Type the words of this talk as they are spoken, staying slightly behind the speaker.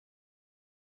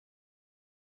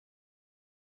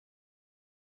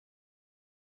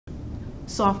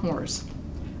Sophomores,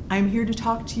 I'm here to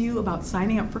talk to you about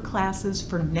signing up for classes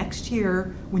for next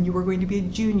year when you are going to be a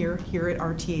junior here at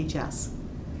RTHS.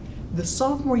 The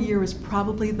sophomore year is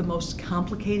probably the most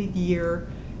complicated year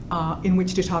in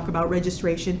which to talk about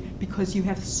registration because you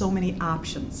have so many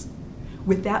options.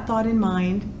 With that thought in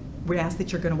mind, we ask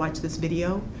that you're going to watch this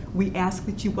video. We ask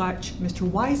that you watch Mr.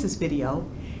 Wise's video,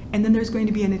 and then there's going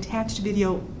to be an attached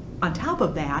video on top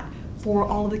of that for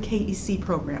all of the KEC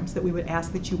programs that we would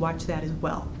ask that you watch that as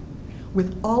well.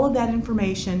 With all of that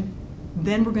information,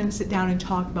 then we're going to sit down and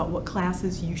talk about what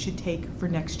classes you should take for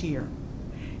next year.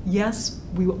 Yes,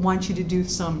 we want you to do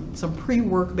some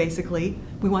pre-work basically.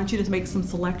 We want you to make some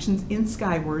selections in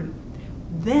Skyward.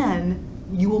 Then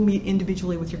you will meet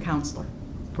individually with your counselor.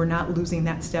 We're not losing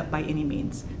that step by any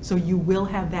means. So you will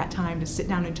have that time to sit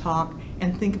down and talk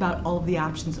and think about all of the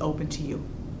options open to you.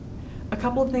 A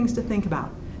couple of things to think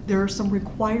about. There are some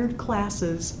required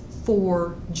classes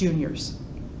for juniors.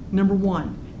 Number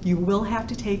one, you will have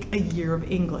to take a year of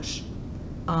English.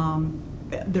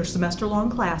 They're semester-long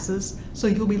classes, so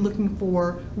you'll be looking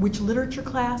for which literature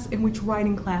class and which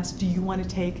writing class do you want to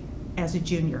take as a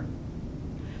junior.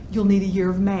 You'll need a year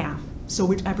of math, so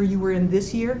whichever you were in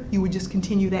this year, you would just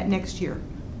continue that next year.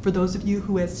 For those of you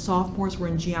who as sophomores were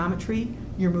in geometry,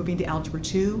 you're moving to Algebra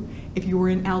 2. If you were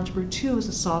in Algebra 2 as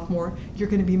a sophomore, you're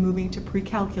going to be moving to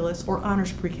pre-calculus or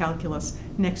honors pre-calculus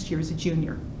next year as a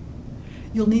junior.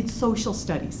 You'll need social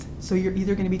studies, so you're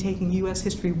either going to be taking U.S.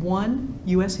 History 1,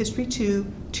 U.S. History 2,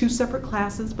 two separate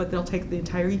classes, but they'll take the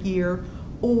entire year,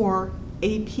 or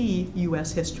AP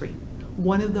U.S. History.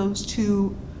 One of those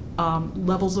two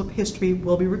levels of history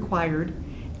will be required,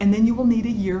 and then you will need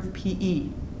a year of PE.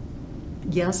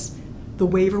 Yes, the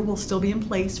waiver will still be in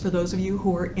place for those of you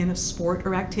who are in a sport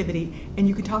or activity, and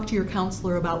you can talk to your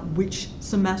counselor about which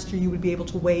semester you would be able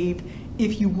to waive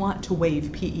if you want to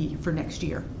waive PE for next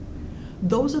year.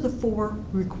 Those are the four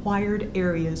required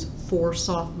areas for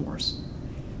sophomores.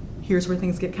 Here's where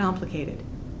things get complicated.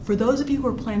 For those of you who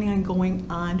are planning on going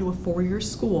on to a four-year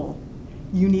school,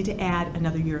 you need to add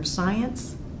another year of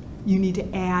science. You need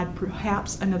to add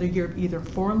perhaps another year of either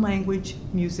foreign language,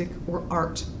 music, or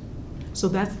art. So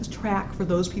that's the track for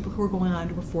those people who are going on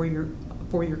to a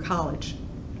four-year college.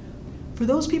 For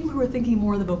those people who are thinking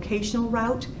more of the vocational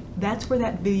route, that's where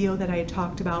that video that I had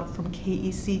talked about from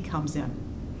KEC comes in.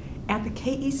 At the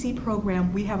KEC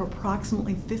program, we have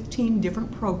approximately 15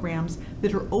 different programs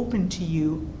that are open to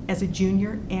you as a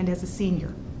junior and as a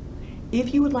senior.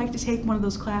 If you would like to take one of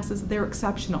those classes, they're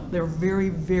exceptional. They're very,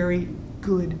 very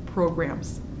good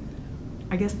programs.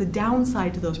 I guess the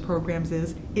downside to those programs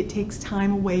is it takes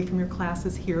time away from your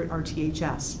classes here at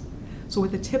RTHS. So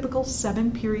with a typical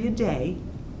 7-period day,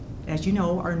 as you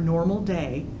know, our normal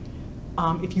day,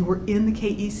 if you were in the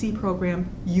KEC program,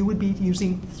 you would be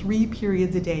using 3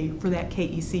 periods a day for that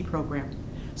KEC program.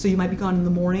 So you might be gone in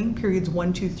the morning, periods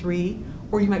 1, 2, 3,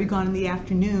 or you might be gone in the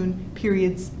afternoon,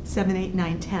 periods 7, 8,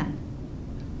 9,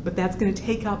 10. But that's going to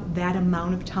take up that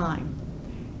amount of time.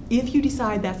 If you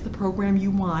decide that's the program you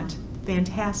want,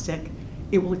 fantastic.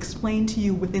 It will explain to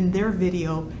you within their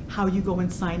video how you go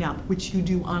and sign up, which you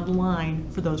do online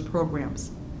for those programs.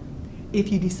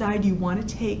 If you decide you want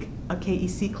to take a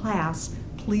KEC class,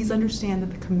 please understand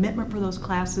that the commitment for those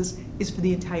classes is for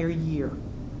the entire year.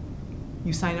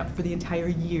 You sign up for the entire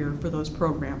year for those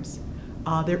programs.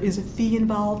 There is a fee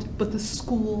involved, but the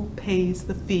school pays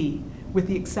the fee, with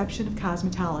the exception of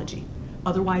cosmetology.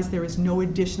 Otherwise, there is no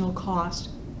additional cost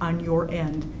on your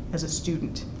end as a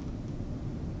student.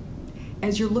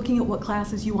 As you're looking at what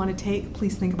classes you want to take,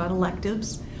 please think about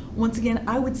electives. Once again,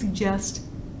 I would suggest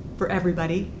for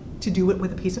everybody to do it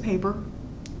with a piece of paper.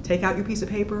 Take out your piece of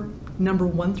paper, number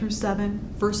 1 through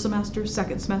 7, first semester,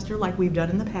 second semester, like we've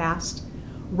done in the past.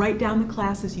 Write down the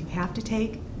classes you have to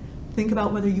take. Think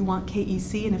about whether you want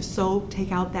KEC, and if so,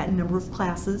 take out that number of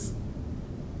classes.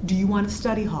 Do you want a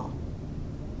study hall?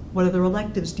 What other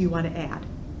electives do you want to add?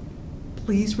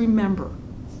 Please remember,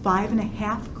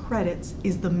 5.5 credits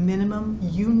is the minimum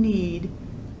you need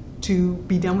to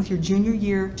be done with your junior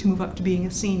year to move up to being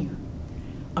a senior.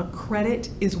 A credit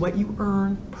is what you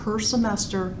earn per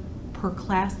semester per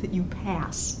class that you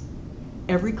pass.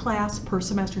 Every class per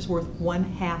semester is worth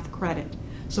 1/2 credit.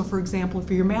 So for example,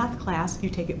 for your math class, if you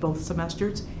take it both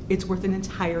semesters, it's worth an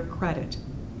entire credit.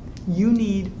 You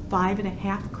need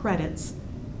 5.5 credits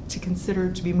to consider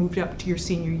to be moved up to your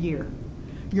senior year.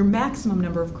 Your maximum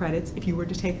number of credits, if you were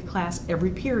to take a class every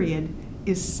period,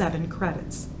 is 7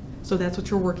 credits. So that's what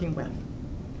you're working with.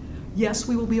 Yes,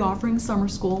 we will be offering summer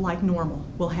school like normal.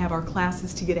 We'll have our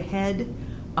classes to get ahead,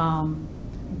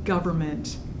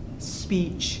 government,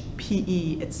 speech,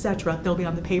 PE, etc. They'll be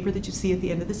on the paper that you see at the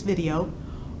end of this video.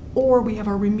 Or we have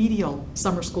our remedial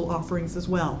summer school offerings as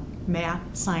well, math,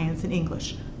 science, and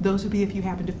English. Those would be if you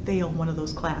happen to fail one of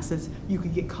those classes, you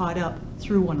could get caught up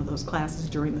through one of those classes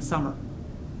during the summer.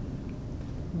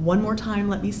 One more time,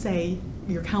 let me say,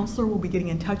 your counselor will be getting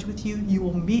in touch with you. You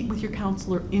will meet with your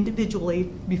counselor individually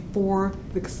before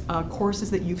the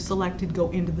courses that you've selected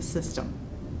go into the system.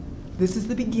 This is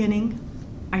the beginning.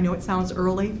 I know it sounds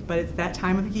early, but it's that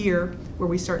time of year where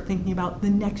we start thinking about the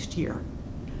next year.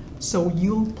 So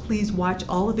you'll please watch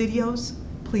all the videos.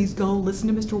 Please go listen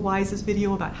to Mr. Wise's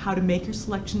video about how to make your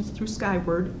selections through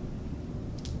Skyward.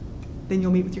 Then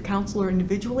you'll meet with your counselor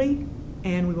individually,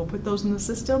 and we will put those in the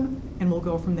system, and we'll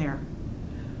go from there.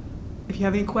 If you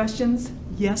have any questions,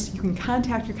 yes, you can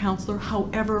contact your counselor.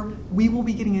 However, we will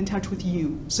be getting in touch with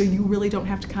you, so you really don't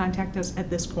have to contact us at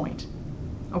this point.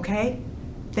 Okay?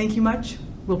 Thank you much.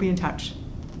 We'll be in touch.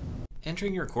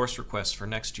 Entering your course request for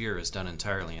next year is done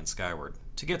entirely in Skyward.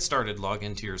 To get started, log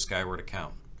into your Skyward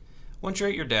account. Once you're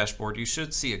at your dashboard, you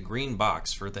should see a green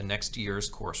box for the next year's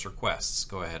course requests.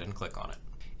 Go ahead and click on it.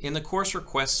 In the course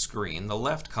request screen, the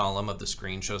left column of the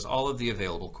screen shows all of the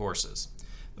available courses.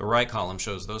 The right column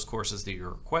shows those courses that you're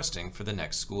requesting for the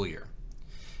next school year.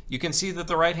 You can see that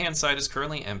the right-hand side is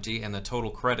currently empty and the total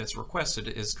credits requested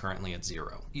is currently at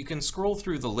 0. You can scroll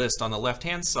through the list on the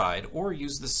left-hand side or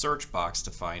use the search box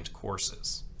to find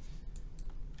courses.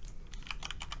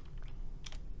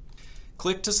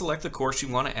 Click to select the course you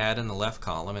want to add in the left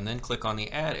column and then click on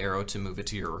the Add arrow to move it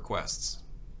to your requests.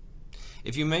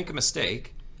 If you make a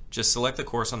mistake, just select the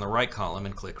course on the right column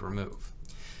and click Remove.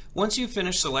 Once you've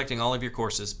finished selecting all of your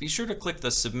courses, be sure to click the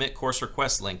Submit Course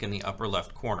Request link in the upper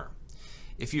left corner.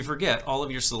 If you forget, all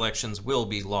of your selections will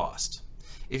be lost.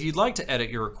 If you'd like to edit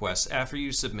your requests after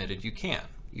you submitted, you can.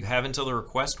 You have until the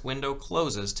request window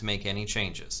closes to make any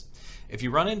changes. If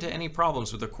you run into any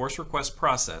problems with the course request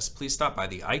process, please stop by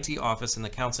the IT office in the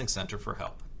Counseling Center for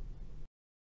help.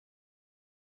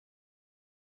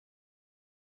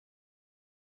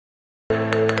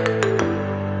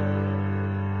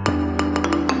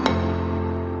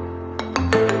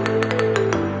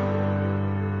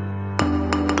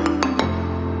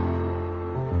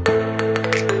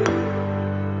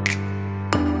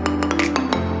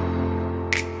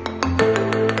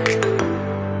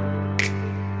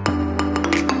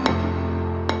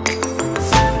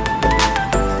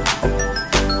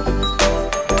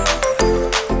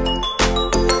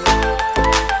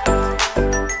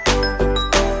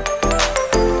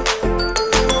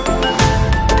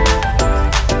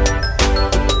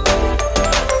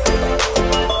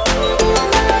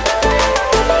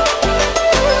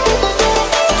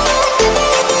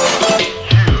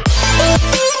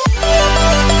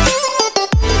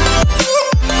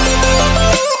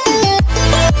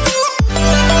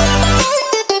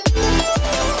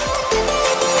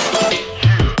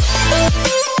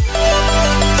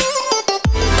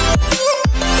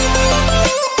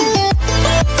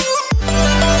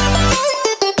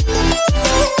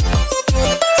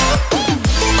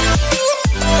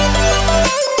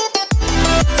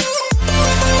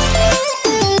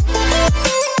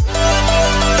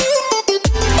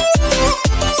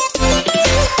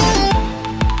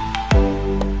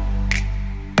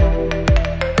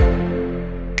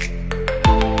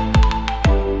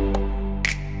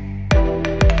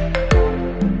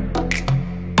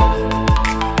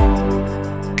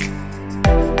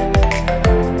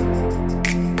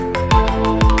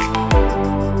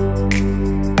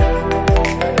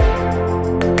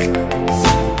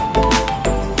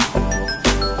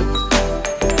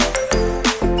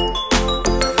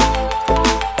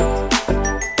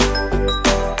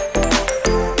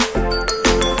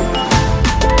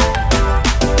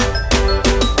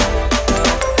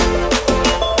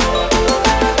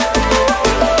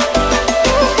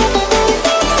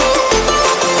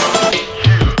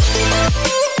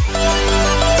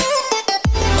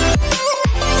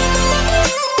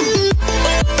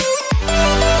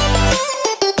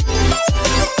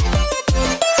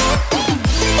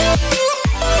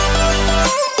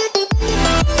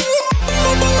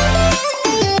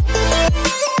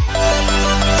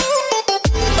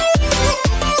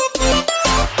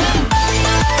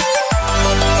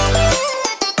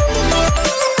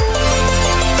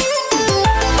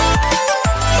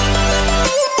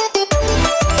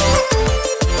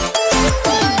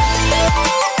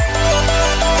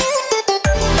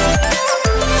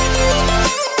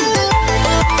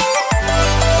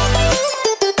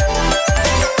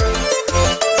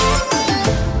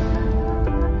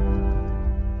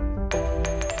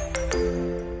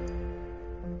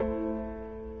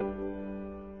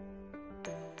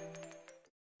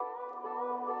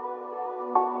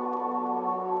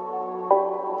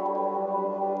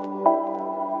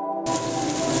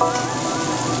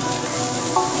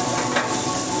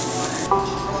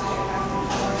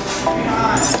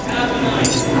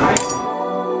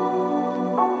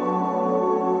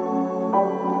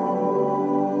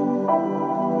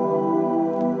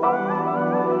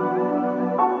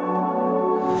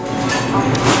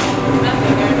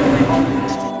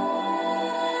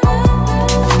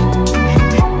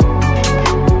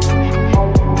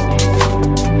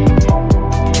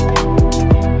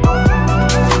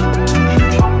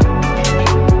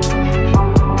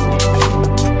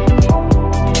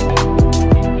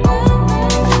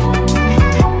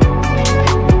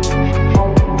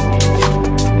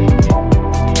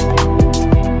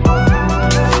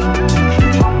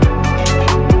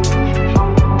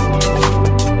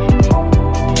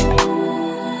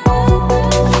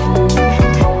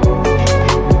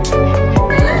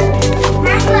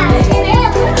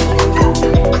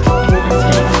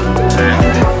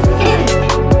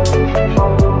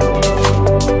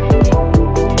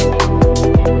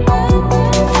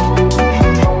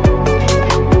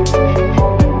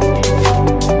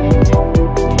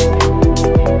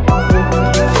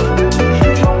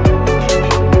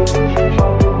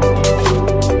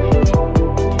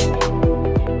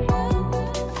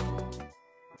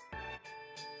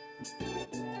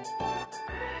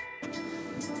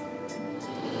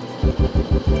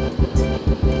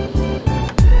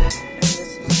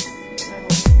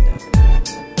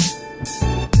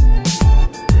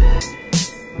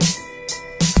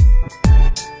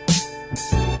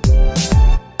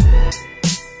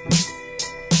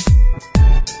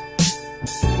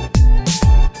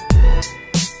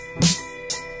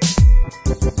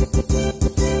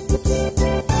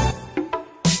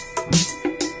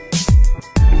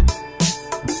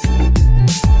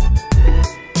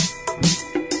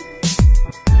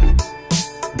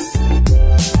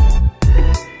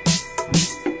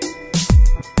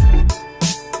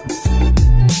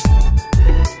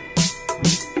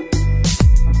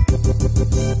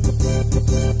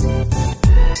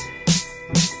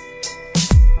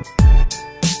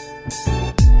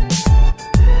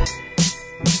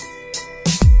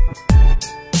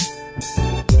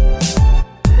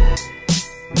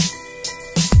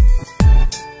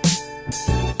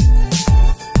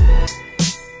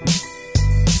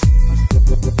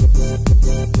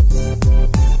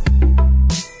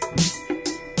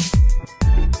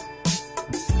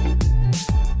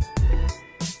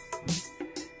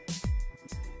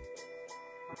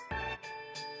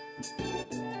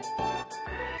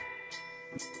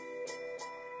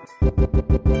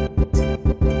 Thank you.